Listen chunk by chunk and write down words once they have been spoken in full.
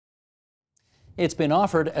It's been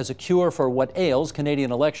offered as a cure for what ails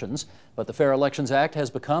Canadian elections, but the Fair Elections Act has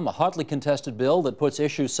become a hotly contested bill that puts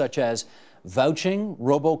issues such as vouching,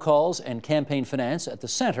 robocalls, and campaign finance at the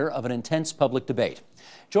centre of an intense public debate.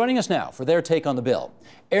 Joining us now for their take on the bill,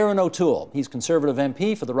 Aaron O'Toole, he's Conservative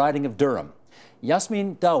MP for the riding of Durham,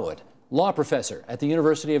 Yasmin Dawood, law professor at the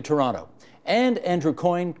University of Toronto, and Andrew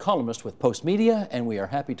Coyne, columnist with Post Media, and we are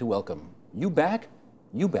happy to welcome you back,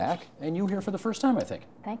 and you here for the first time, I think.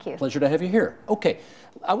 Thank you. Pleasure to have you here. Okay,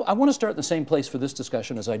 I want to start in the same place for this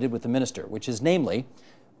discussion as I did with the minister, which is namely,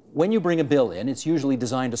 when you bring a bill in, it's usually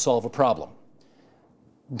designed to solve a problem.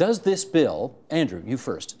 Does this bill, Andrew, you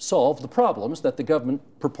first, solve the problems that the government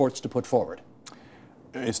purports to put forward?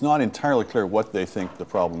 It's not entirely clear what they think the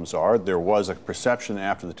problems are. There was a perception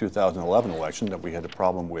after the 2011 election that we had a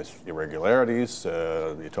problem with irregularities,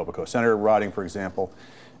 the Etobicoke Centre riding, for example,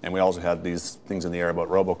 and we also had these things in the air about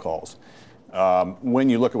robocalls. When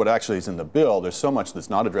you look at what actually is in the bill, there's so much that's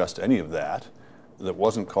not addressed to any of that, that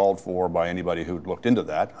wasn't called for by anybody who looked into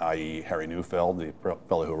that, i.e. Harry Neufeld, the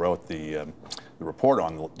fellow who wrote the report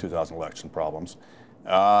on the 2000 election problems.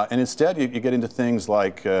 And instead, you get into things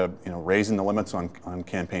like raising the limits on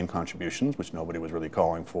campaign contributions, which nobody was really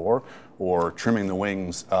calling for, or trimming the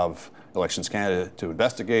wings of Elections Canada to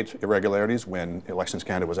investigate irregularities when Elections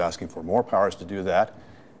Canada was asking for more powers to do that.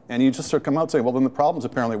 And you just sort of come out and say, well, then the problems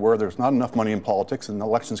apparently were there's not enough money in politics and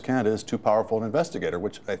Elections Canada is too powerful an investigator,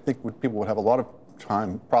 which I think people would have a lot of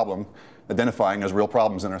problem identifying as real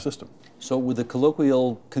problems in our system. So would the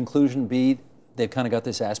colloquial conclusion be they've kind of got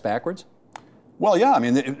this ass backwards? Well, yeah, I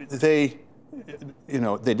mean, they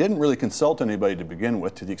didn't really consult anybody to begin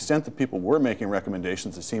with. To the extent that people were making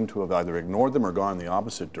recommendations, they seem to have either ignored them or gone in the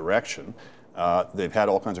opposite direction. They've had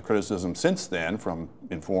all kinds of criticism since then from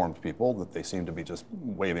informed people that they seem to be just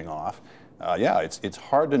waving off. Yeah, it's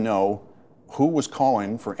hard to know who was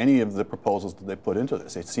calling for any of the proposals that they put into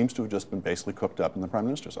this. It seems to have just been basically cooked up in the Prime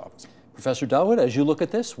Minister's office. Professor Dawood, as you look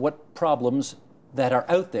at this, what problems that are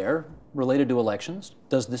out there related to elections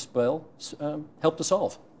does this bill help to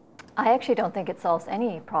solve? I actually don't think it solves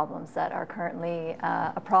any problems that are currently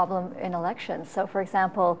a problem in elections. So, for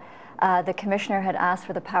example, the Commissioner had asked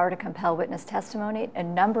for the power to compel witness testimony a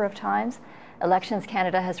number of times. Elections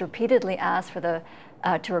Canada has repeatedly asked for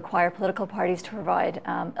to require political parties to provide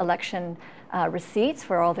election receipts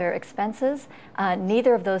for all their expenses.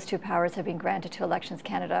 Neither of those two powers have been granted to Elections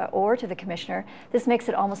Canada or to the Commissioner. This makes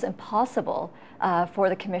it almost impossible for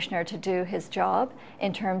the Commissioner to do his job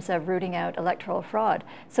in terms of rooting out electoral fraud.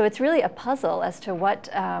 So it's really a puzzle as to what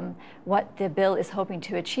the bill is hoping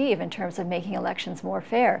to achieve in terms of making elections more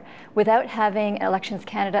fair, without having Elections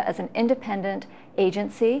Canada as an independent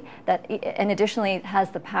agency that, and additionally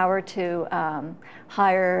has the power to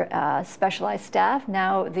hire specialized staff.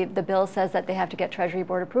 Now the bill says that they have to get Treasury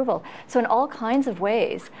Board approval. So in all kinds of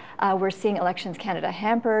ways, we're seeing Elections Canada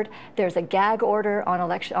hampered. There's a gag order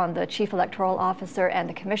on the Chief Electoral Officer and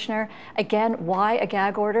the Commissioner. Again, why a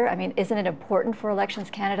gag order? I mean, isn't it important for Elections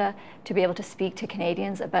Canada to be able to speak to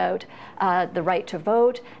Canadians about the right to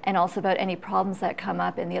vote and also about any problems that come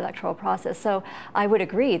up in the electoral process? So I would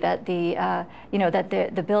agree that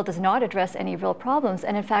the bill does not address any real problems,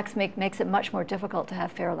 and in fact makes it much more difficult to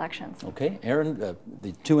have fair elections. Okay, Aaron,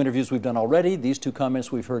 the two interviews we've done already, these two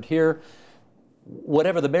comments we've heard here,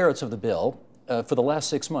 whatever the merits of the bill, for the last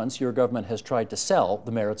 6 months, your government has tried to sell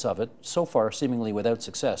the merits of it, so far seemingly without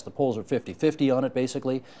success. The polls are 50-50 on it,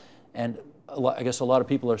 basically, and I guess a lot of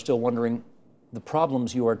people are still wondering, the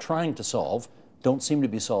problems you are trying to solve don't seem to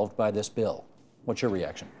be solved by this bill. What's your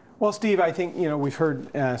reaction? Well, Steve, I think, we've heard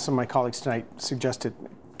some of my colleagues tonight suggest it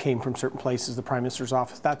came from certain places, the Prime Minister's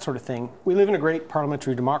office, that sort of thing. We live in a great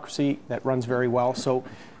parliamentary democracy that runs very well, so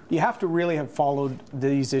you have to really have followed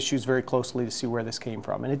these issues very closely to see where this came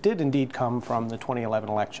from. And it did indeed come from the 2011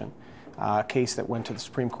 election, case that went to the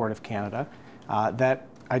Supreme Court of Canada that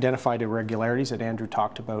identified irregularities that Andrew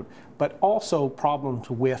talked about, but also problems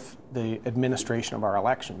with the administration of our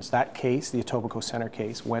elections. That case, the Etobicoke Centre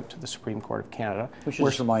case, went to the Supreme Court of Canada. We should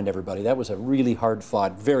just remind everybody, that was a really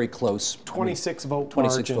hard-fought, very close 26 vote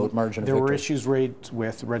margin. There were issues raised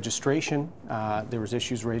with registration. There was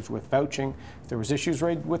issues raised with vouching. There was issues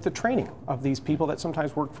raised with the training of these people that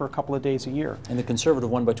sometimes work for a couple of days a year. And the Conservative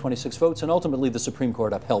won by 26 votes, and ultimately the Supreme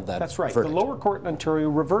Court upheld that That's right. verdict. The lower court in Ontario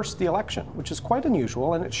reversed the election, which is quite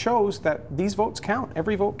unusual, and it shows that these votes count.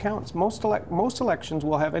 Every vote counts. Most elections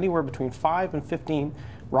will have anywhere between 5 and 15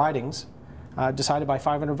 ridings decided by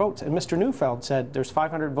 500 votes. And Mr. Neufeld said there's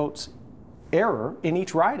 500 votes error in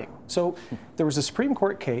each riding. So there was a Supreme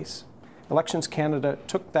Court case Elections Canada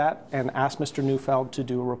took that and asked Mr. Neufeld to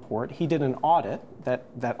do a report. He did an audit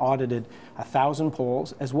that audited 1,000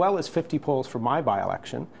 polls, as well as 50 polls for my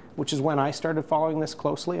by-election, which is when I started following this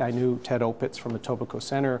closely. I knew Ted Opitz from the Etobicoke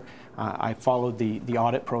Centre. I followed the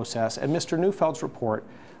audit process. And Mr. Neufeld's report,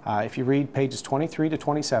 if you read pages 23 to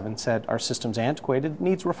 27, said our system's antiquated,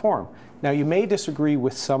 needs reform. Now, you may disagree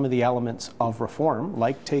with some of the elements of reform,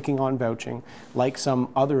 like taking on vouching, like some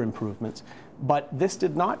other improvements, but this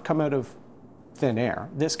did not come out of thin air.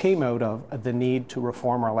 This came out of the need to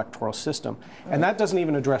reform our electoral system. And that doesn't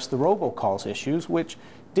even address the robocalls issues, which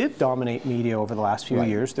did dominate media over the last few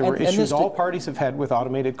years. There were issues all parties have had with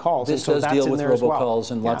automated calls. This and so does deal with robocalls,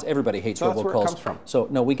 well. and lots. Everybody hates so robocalls. That's where it comes from. So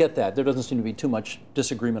no, we get that. There doesn't seem to be too much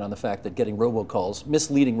disagreement on the fact that getting robocalls,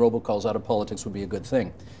 misleading robocalls, out of politics would be a good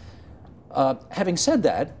thing. Having said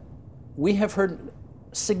that, we have heard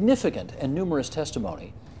significant and numerous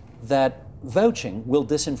testimony that vouching will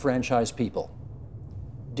disenfranchise people.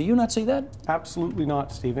 Do you not see that? Absolutely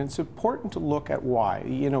not, Stephen. It's important to look at why.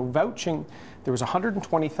 You know, vouching, there was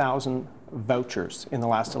 120,000 vouchers in the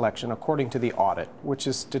last election, according to the audit, which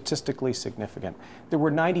is statistically significant. There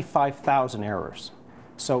were 95,000 errors.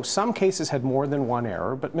 So some cases had more than one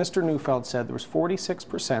error, but Mr. Neufeld said there was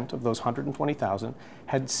 46% of those 120,000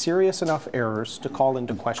 had serious enough errors to call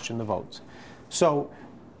into question the votes. So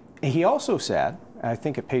he also said, I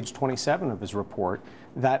think at page 27 of his report,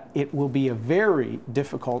 that it will be a very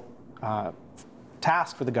difficult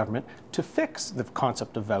task for the government to fix the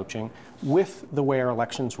concept of vouching with the way our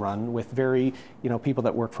elections run, with very, people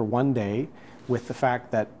that work for one day, with the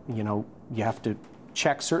fact that, you have to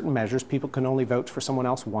check certain measures. People can only vouch for someone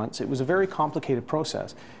else once. It was a very complicated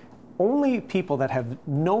process. Only people that have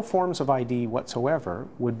no forms of ID whatsoever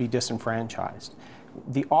would be disenfranchised.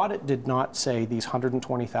 The audit did not say these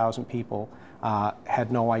 120,000 people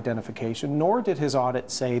had no identification, nor did his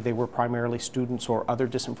audit say they were primarily students or other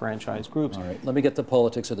disenfranchised groups. All right, let me get the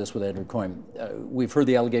politics of this with Andrew Coyne. We've heard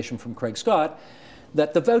the allegation from Craig Scott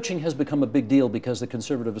that the vouching has become a big deal because the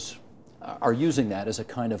Conservatives are using that as a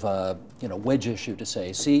kind of a wedge issue to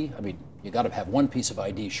say, see, I mean, you got to have one piece of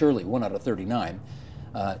ID, surely, 1 out of 39.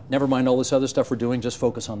 Never mind all this other stuff we're doing, just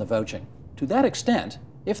focus on the vouching. To that extent,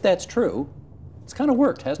 if that's true, it's kind of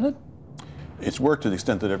worked, hasn't it? It's worked to the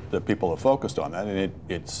extent that people have focused on that, and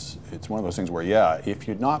it's one of those things where, yeah, if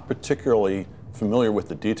you're not particularly familiar with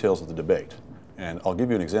the details of the debate, and I'll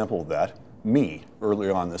give you an example of that, me,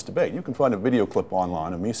 earlier on in this debate. You can find a video clip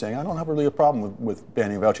online of me saying, I don't have really a problem with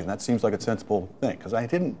banning vouching. That seems like a sensible thing, because I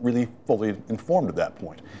didn't really fully informed at that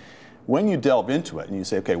point. When you delve into it and you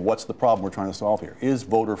say, okay, what's the problem we're trying to solve here? Is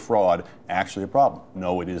voter fraud actually a problem?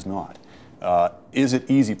 No, it is not. Is it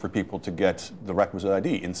easy for people to get the requisite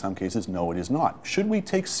ID? In some cases, no, it is not. Should we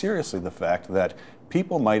take seriously the fact that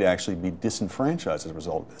people might actually be disenfranchised as a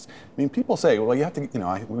result of this? I mean, people say, well, you have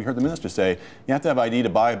to, we heard the minister say, you have to have ID to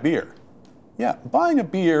buy a beer. Yeah, buying a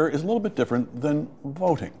beer is a little bit different than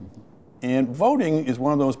voting. And voting is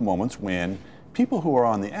one of those moments when people who are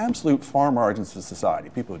on the absolute far margins of society,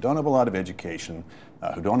 people who don't have a lot of education,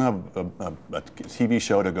 who don't have a TV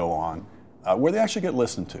show to go on, where they actually get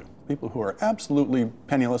listened to, people who are absolutely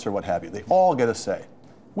penniless or what have you, they all get a say.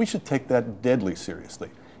 We should take that deadly seriously.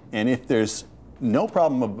 And if there's no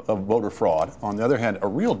problem of voter fraud, on the other hand, a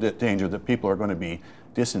real danger that people are going to be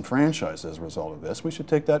disenfranchised as a result of this, we should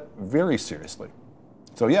take that very seriously.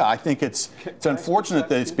 So yeah, I think it's unfortunate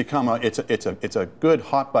that it's become it's a good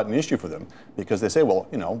hot button issue for them, because they say, well,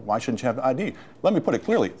 why shouldn't you have ID? Let me put it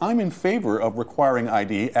clearly. I'm in favor of requiring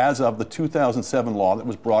ID as of the 2007 law that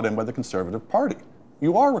was brought in by the Conservative Party.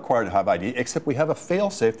 You are required to have ID, except we have a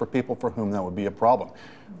fail-safe for people for whom that would be a problem.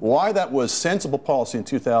 Why that was sensible policy in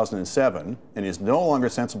 2007 and is no longer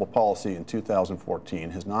sensible policy in 2014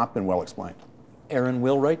 has not been well explained. Aaron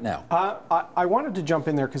will right now. I wanted to jump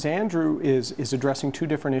in there because Andrew is addressing two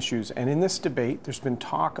different issues, and in this debate there's been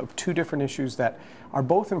talk of two different issues that are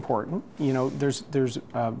both important. There's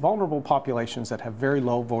vulnerable populations that have very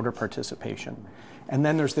low voter participation, and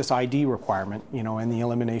then there's this ID requirement, and the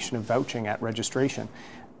elimination of vouching at registration.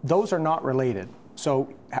 Those are not related.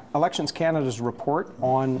 So Elections Canada's report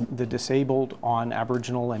on the disabled, on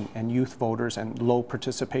Aboriginal and youth voters and low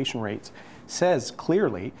participation rates says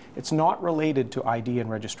clearly it's not related to ID and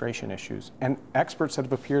registration issues. And experts that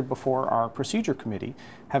have appeared before our procedure committee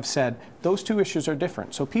have said those two issues are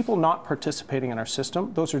different. So people not participating in our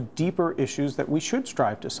system, those are deeper issues that we should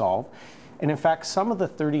strive to solve. And in fact, some of the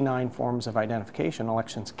 39 forms of identification,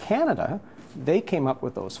 Elections Canada, they came up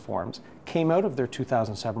with those forms, came out of their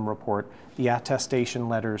 2007 report, the attestation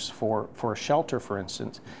letters for a shelter, for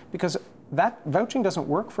instance, because that vouching doesn't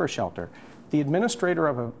work for a shelter. The administrator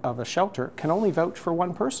of a shelter can only vouch for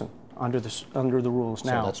one person under the rules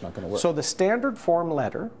now. So that's not going to work. So the standard form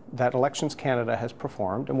letter that Elections Canada has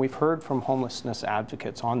performed, and we've heard from homelessness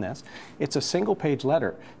advocates on this, it's a single-page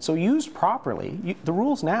letter. So used properly, the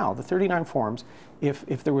rules now, the 39 forms,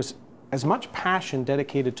 if there was as much passion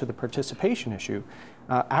dedicated to the participation issue,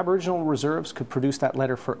 Aboriginal reserves could produce that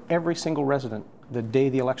letter for every single resident the day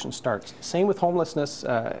the election starts. Same with homelessness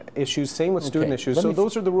issues, same with student issues. So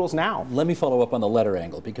those are the rules now. Let me follow up on the letter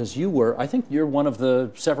angle, because you were, I think you're one of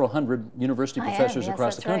the several hundred university professors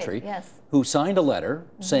across the country who signed a letter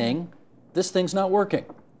saying, this thing's not working.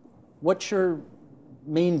 What's your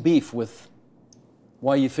main beef with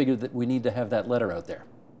why you figured that we need to have that letter out there?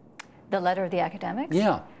 The letter of the academics?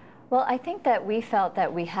 Yeah. Well, I think that we felt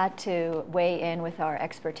that we had to weigh in with our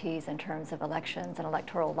expertise in terms of elections and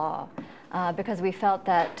electoral law, because we felt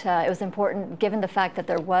that it was important, given the fact that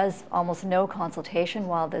there was almost no consultation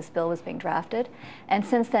while this bill was being drafted. And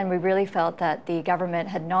since then, we really felt that the government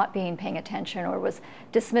had not been paying attention or was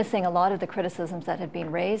dismissing a lot of the criticisms that had been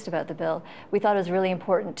raised about the bill. We thought it was really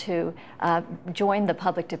important to join the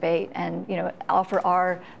public debate and, offer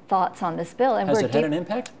our thoughts on this bill. And has it had an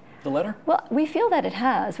impact? The letter? Well, we feel that it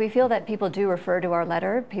has. We feel that people do refer to our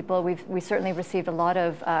letter. We certainly received a lot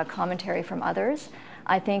of commentary from others.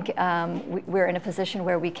 I think we're in a position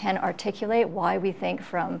where we can articulate why we think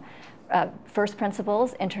from first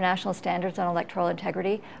principles, international standards on electoral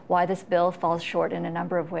integrity, why this bill falls short in a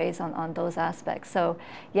number of ways on those aspects. So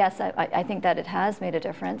yes, I think that it has made a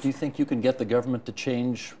difference. Do you think you can get the government to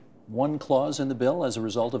change one clause in the bill as a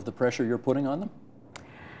result of the pressure you're putting on them?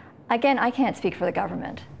 Again, I can't speak for the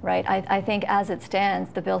government, right? I think as it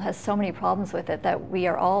stands, the bill has so many problems with it that we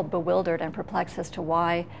are all bewildered and perplexed as to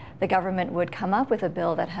why the government would come up with a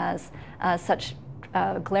bill that has such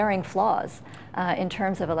glaring flaws in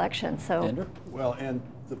terms of elections. So, Andrew? Well, and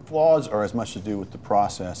the flaws are as much to do with the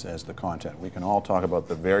process as the content. We can all talk about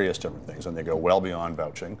the various different things, and they go well beyond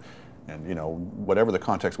vouching. And whatever the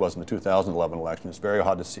context was in the 2011 election, it's very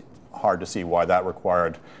hard to see why that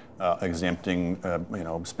required exempting,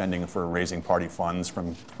 spending for raising party funds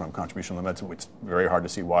from contribution limits. It's very hard to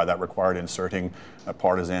see why that required inserting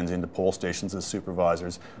partisans into poll stations as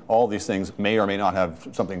supervisors. All these things may or may not have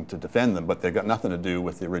something to defend them, but they've got nothing to do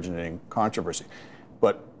with the originating controversy.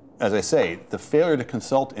 But as I say, the failure to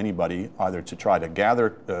consult anybody, either to try to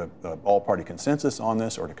gather all-party consensus on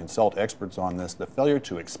this or to consult experts on this, the failure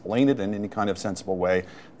to explain it in any kind of sensible way,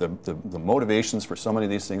 the motivations for so many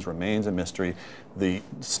of these things remains a mystery. The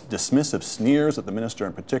dismissive sneers that the minister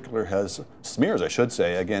in particular has, smears I should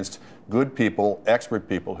say, against good people, expert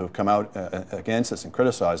people who've come out against this and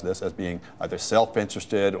criticized this as being either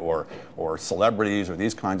self-interested or celebrities or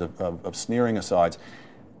these kinds of sneering asides.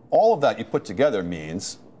 All of that you put together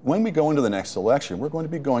means when we go into the next election, we're going to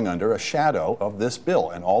be going under a shadow of this bill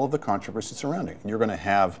and all of the controversy surrounding it. And you're going to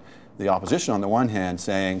have the opposition on the one hand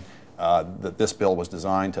saying that this bill was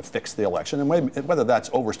designed to fix the election. And whether that's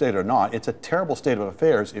overstated or not, it's a terrible state of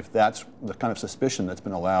affairs if that's the kind of suspicion that's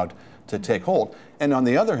been allowed to take hold. And on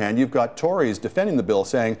the other hand, you've got Tories defending the bill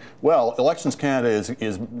saying, well, Elections Canada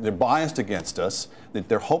they're biased against us, that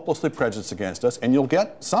they're hopelessly prejudiced against us, and you'll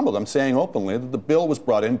get some of them saying openly that the bill was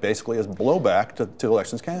brought in basically as blowback to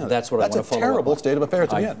Elections Canada. That's what I want to follow up on. That's a terrible state of affairs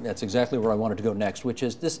to be in. That's exactly where I wanted to go next, which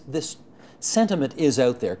is this sentiment is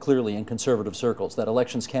out there clearly in conservative circles that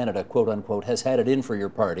Elections Canada, quote unquote, has had it in for your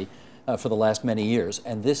party for the last many years,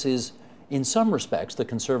 and this is in some respects the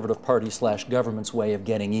Conservative Party / government's way of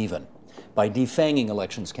getting even by defanging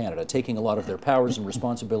Elections Canada, taking a lot of their powers and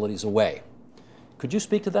responsibilities away. Could you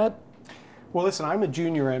speak to that? Well, listen, I'm a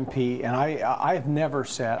junior MP, and I've never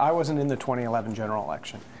said, I wasn't in the 2011 general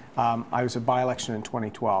election. I was a by-election in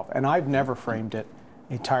 2012, and I've never framed it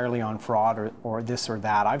entirely on fraud or this or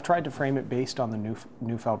that. I've tried to frame it based on the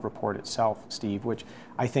Neufeld report itself, Steve, which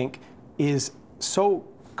I think is so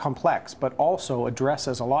complex, but also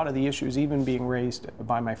addresses a lot of the issues even being raised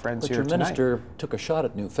by my friends here tonight. But your minister took a shot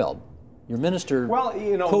at Neufeld. Your minister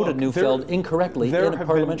look, quoted Neufeld incorrectly in a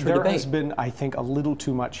parliamentary debate. There has been, I think, a little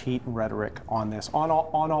too much heat and rhetoric on this, on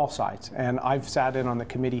all sides. And I've sat in on the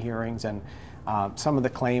committee hearings, and some of the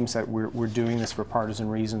claims that we're doing this for partisan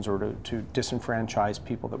reasons or to disenfranchise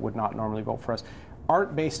people that would not normally vote for us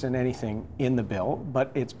aren't based on anything in the bill,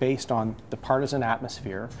 but it's based on the partisan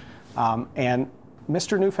atmosphere. And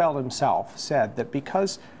Mr. Neufeld himself said that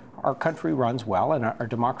because our country runs well and our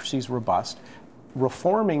democracy is robust,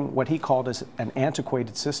 reforming what he called as an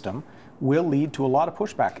antiquated system will lead to a lot of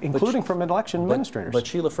pushback, including from election administrators. But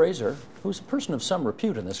Sheila Fraser, who's a person of some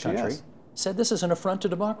repute in this country, said this is an affront to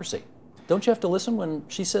democracy. Don't you have to listen when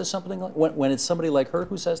she says something like, when it's somebody like her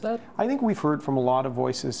who says that? I think we've heard from a lot of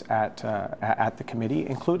voices at the committee,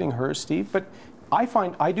 including hers, Steve, but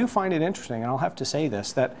I do find it interesting, and I'll have to say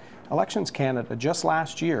this, that Elections Canada just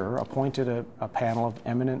last year appointed a panel of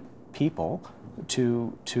eminent people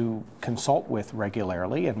to consult with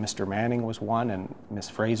regularly, and Mr. Manning was one, and Ms.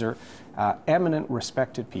 Fraser, eminent,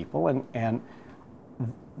 respected people, and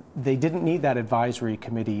they didn't need that advisory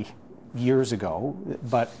committee years ago,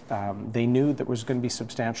 but they knew there was going to be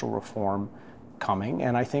substantial reform coming,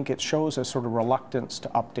 and I think it shows a sort of reluctance to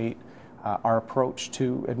update our approach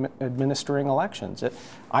to administering elections.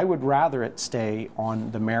 I would rather it stay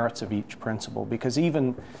on the merits of each principle, because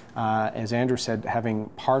even, as Andrew said, having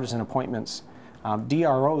partisan appointments,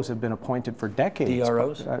 DROs have been appointed for decades.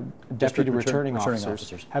 DROs? Deputy Returning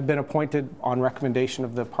Officers have been appointed on recommendation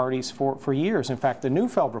of the parties for years. In fact, the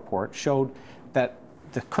Neufeld report showed that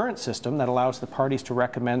the current system that allows the parties to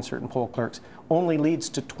recommend certain poll clerks only leads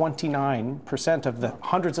to 29% of the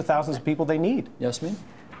hundreds of thousands of people they need. Yasmin?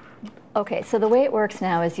 Okay, so the way it works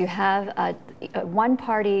now is you have one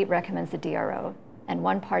party recommends the DRO and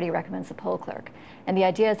one party recommends the poll clerk. And the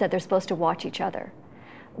idea is that they're supposed to watch each other.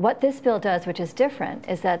 What this bill does, which is different,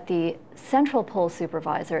 is that the central poll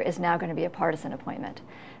supervisor is now going to be a partisan appointment.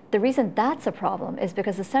 The reason that's a problem is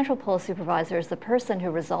because the central poll supervisor is the person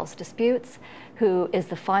who resolves disputes, who is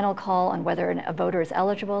the final call on whether a voter is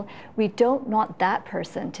eligible. We don't want that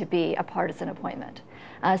person to be a partisan appointment.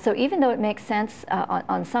 So even though it makes sense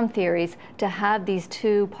on some theories to have these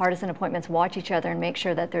two partisan appointments watch each other and make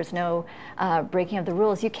sure that there's no breaking of the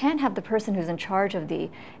rules, you can't have the person who's in charge of the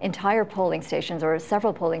entire polling stations or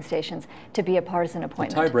several polling stations to be a partisan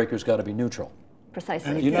appointment. The tiebreaker's got to be neutral.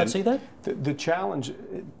 Precisely. Do you not see that? The challenge,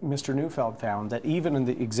 Mr. Neufeld found that even in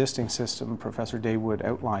the existing system Professor Daywood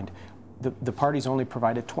outlined, the parties only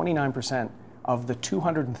provided 29% of the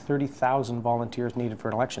 230,000 volunteers needed for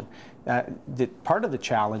an election. Part of the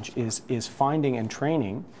challenge is finding and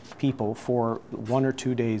training people for 1 or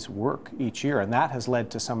 2 days' work each year, and that has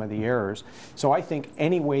led to some of the errors. So I think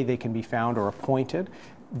any way they can be found or appointed,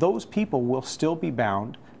 those people will still be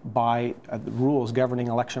bound by the rules governing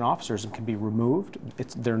election officers and can be removed.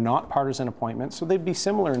 They're not partisan appointments, so they'd be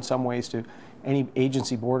similar in some ways to any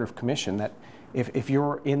agency, board, or commission that if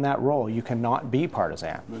you're in that role, you cannot be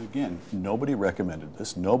partisan. But again, nobody recommended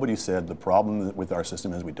this. Nobody said the problem with our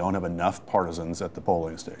system is we don't have enough partisans at the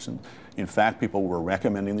polling station. In fact, people were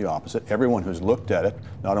recommending the opposite. Everyone who's looked at it,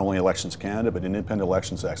 not only Elections Canada, but independent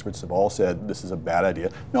elections experts have all said this is a bad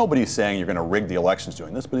idea. Nobody's saying you're going to rig the elections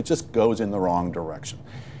doing this, but it just goes in the wrong direction.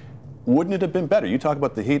 Wouldn't it have been better? You talk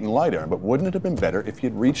about the heat and light, Aaron, but wouldn't it have been better if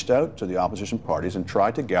you'd reached out to the opposition parties and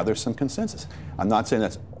tried to gather some consensus? I'm not saying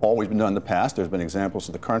that's always been done in the past. There's been examples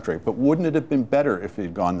to the contrary, but wouldn't it have been better if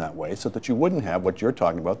you'd gone that way so that you wouldn't have what you're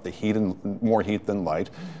talking about, the heat and more heat than light,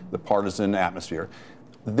 the partisan atmosphere?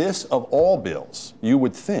 This, of all bills, you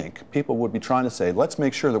would think people would be trying to say, let's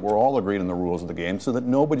make sure that we're all agreed on the rules of the game so that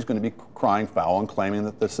nobody's going to be crying foul and claiming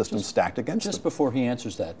that the system's stacked against them. Just before he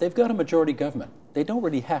answers that, they've got a majority government. They don't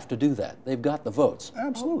really have to do that. They've got the votes.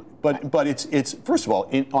 Absolutely. But it's first of all,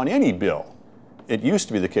 on any bill, it used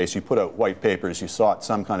to be the case you put out white papers, you sought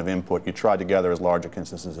some kind of input, you tried to gather as large a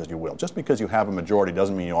consensus as you will. Just because you have a majority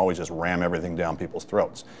doesn't mean you always just ram everything down people's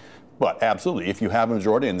throats. But absolutely, if you have a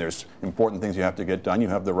majority and there's important things you have to get done, you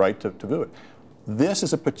have the right to do it. This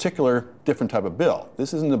is a particular different type of bill.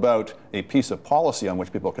 This isn't about a piece of policy on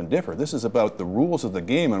which people can differ. This is about the rules of the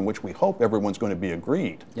game on which we hope everyone's going to be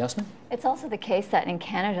agreed. Yasmin? It's also the case that in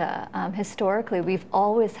Canada, historically, we've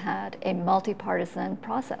always had a multi-partisan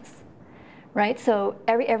process. Right, so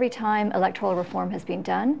every time electoral reform has been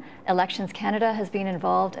done, Elections Canada has been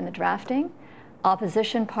involved in the drafting.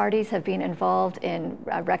 Opposition parties have been involved in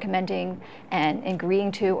recommending and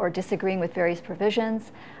agreeing to or disagreeing with various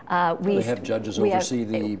provisions. We have judges oversee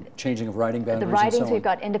the changing of riding boundaries. The ridings, and so on. We've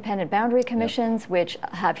got independent boundary commissions, which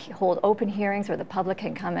hold open hearings where the public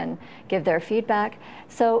can come and give their feedback.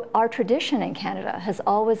 So our tradition in Canada has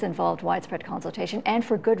always involved widespread consultation, and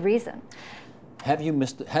for good reason.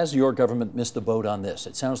 Has your government missed the boat on this?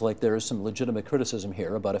 It sounds like there is some legitimate criticism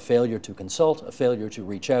here about a failure to consult, a failure to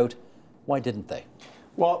reach out. Why didn't they?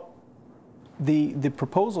 Well, the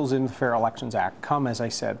proposals in the Fair Elections Act come, as I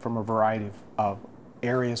said, from a variety of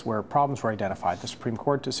areas where problems were identified. The Supreme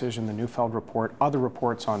Court decision, the Neufeld report, other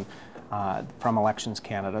reports on from Elections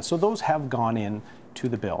Canada. So those have gone in to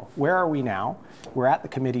the bill. Where are we now? We're at the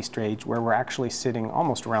committee stage where we're actually sitting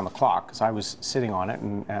almost around the clock, because I was sitting on it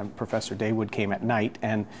and Professor Daywood came at night,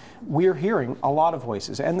 and we're hearing a lot of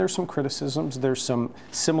voices, and there's some criticisms, there's some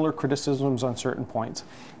similar criticisms on certain points,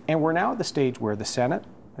 and we're now at the stage where the Senate,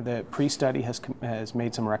 the pre-study has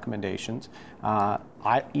made some recommendations. I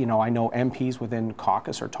know MPs within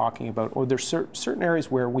caucus are talking about, there's certain areas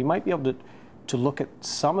where we might be able to look at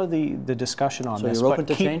some of the discussion on this. So you're open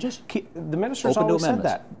to changes? The minister's always said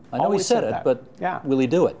that. I know he said it, but will he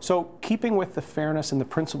do it? So keeping with the fairness and the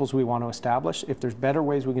principles we want to establish, if there's better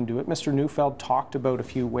ways we can do it. Mr. Neufeld talked about a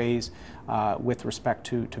few ways with respect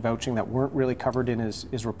to vouching that weren't really covered in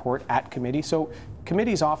his report at committee. So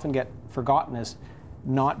committees often get forgotten as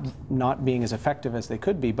not being as effective as they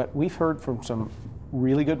could be, but we've heard from some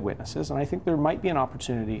really good witnesses, and I think there might be an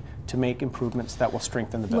opportunity to make improvements that will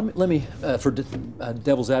strengthen the bill. Let me for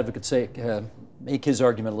devil's advocate's sake, make his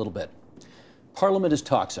argument a little bit. Parliament is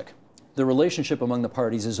toxic. The relationship among the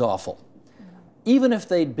parties is awful. Even if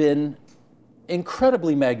they'd been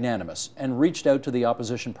incredibly magnanimous and reached out to the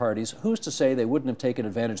opposition parties, who's to say they wouldn't have taken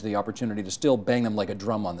advantage of the opportunity to still bang them like a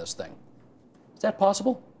drum on this thing? Is that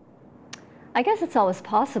possible? I guess it's always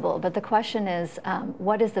possible, but the question is,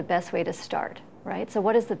 what is the best way to start? Right? So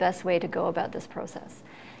what is the best way to go about this process?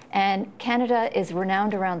 And Canada is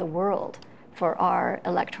renowned around the world for our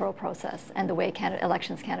electoral process and the way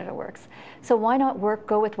Elections Canada works. So why not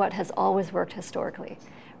go with what has always worked historically,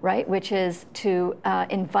 right? Which is to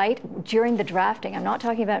invite during the drafting, I'm not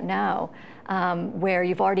talking about now, where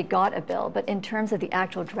you've already got a bill, but in terms of the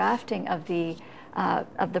actual drafting of the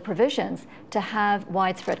provisions, to have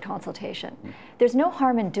widespread consultation. There's no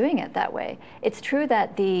harm in doing it that way. It's true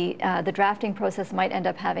that the drafting process might end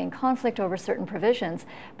up having conflict over certain provisions,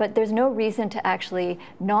 but there's no reason to actually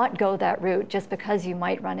not go that route just because you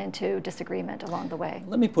might run into disagreement along the way.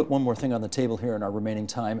 Let me put one more thing on the table here in our remaining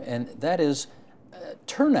time, and that is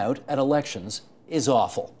turnout at elections is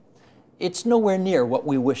awful. It's nowhere near what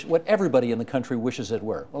we wish, what everybody in the country wishes it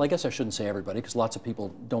were. Well, I guess I shouldn't say everybody, because lots of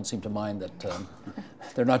people don't seem to mind that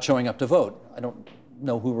they're not showing up to vote. I don't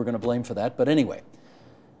know who we're going to blame for that, but anyway.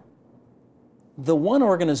 The one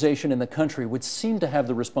organization in the country which seemed to have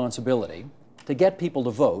the responsibility to get people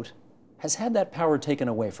to vote has had that power taken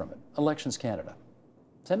away from it, Elections Canada.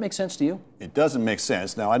 Does that make sense to you? It doesn't make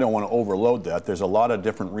sense. Now, I don't want to overload that. There's a lot of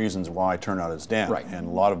different reasons why turnout is down, and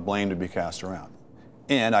a lot of blame to be cast around.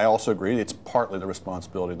 And I also agree it's partly the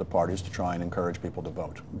responsibility of the parties to try and encourage people to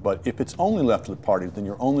vote. But if it's only left to the parties, then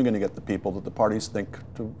you're only going to get the people that the parties think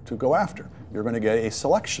to go after. You're going to get a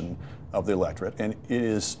selection of the electorate. And it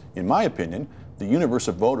is, in my opinion, the universe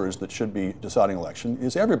of voters that should be deciding election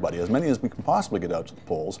is everybody, as many as we can possibly get out to the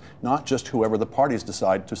polls, not just whoever the parties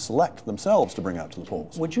decide to select themselves to bring out to the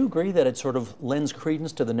polls. Would you agree that it sort of lends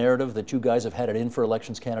credence to the narrative that you guys have had it in for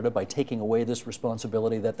Elections Canada by taking away this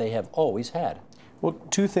responsibility that they have always had? Well,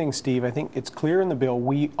 two things, Steve. I think it's clear in the bill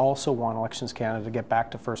we also want Elections Canada to get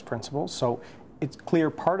back to first principles. So it's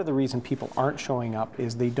clear part of the reason people aren't showing up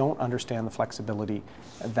is they don't understand the flexibility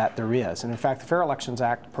that there is. And in fact, the Fair Elections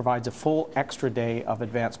Act provides a full extra day of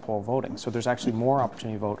advance poll voting. So there's actually more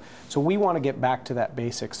opportunity to vote. So we want to get back to that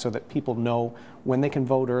basics so that people know when they can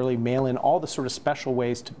vote early, mail in, all the sort of special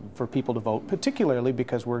ways for people to vote, particularly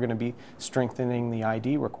because we're going to be strengthening the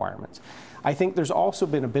ID requirements. I think there's also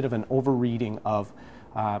been a bit of an overreading of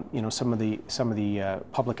some of the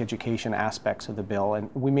public education aspects of the bill, and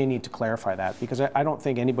we may need to clarify that, because I don't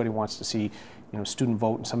think anybody wants to see student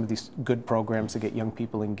vote and some of these good programs that get young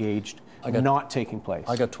people engaged not taking place.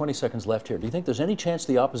 I got 20 seconds left here. Do you think there's any chance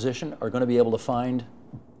the opposition are going to be able to find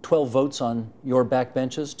 12 votes on your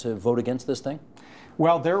backbenches to vote against this thing?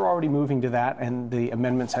 Well, they're already moving to that, and the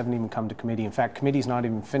amendments haven't even come to committee. In fact, committee's not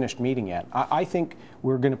even finished meeting yet. I think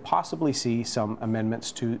we're going to possibly see some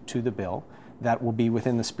amendments to the bill that will be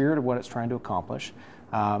within the spirit of what it's trying to accomplish.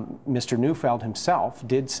 Mr. Neufeld himself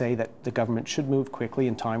did say that the government should move quickly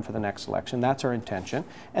in time for the next election. That's our intention.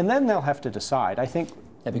 And then they'll have to decide. I think.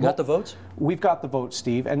 Have you got the votes? We've got the votes,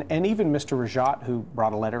 Steve. And even Mr. Rajat, who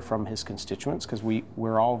brought a letter from his constituents, because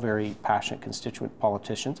we're all very passionate constituent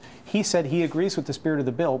politicians, he said he agrees with the spirit of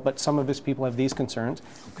the bill, but some of his people have these concerns.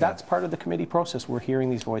 Okay. That's part of the committee process. We're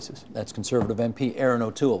hearing these voices. That's Conservative MP Aaron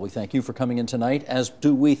O'Toole. We thank you for coming in tonight, as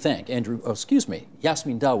do we thank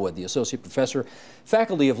Yasmin Dawood, the Associate Professor,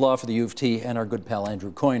 Faculty of Law for the U of T, and our good pal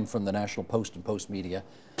Andrew Coyne from the National Post and Post Media.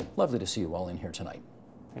 Lovely to see you all in here tonight.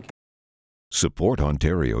 Support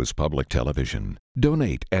Ontario's public television.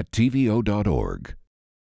 Donate at tvo.org.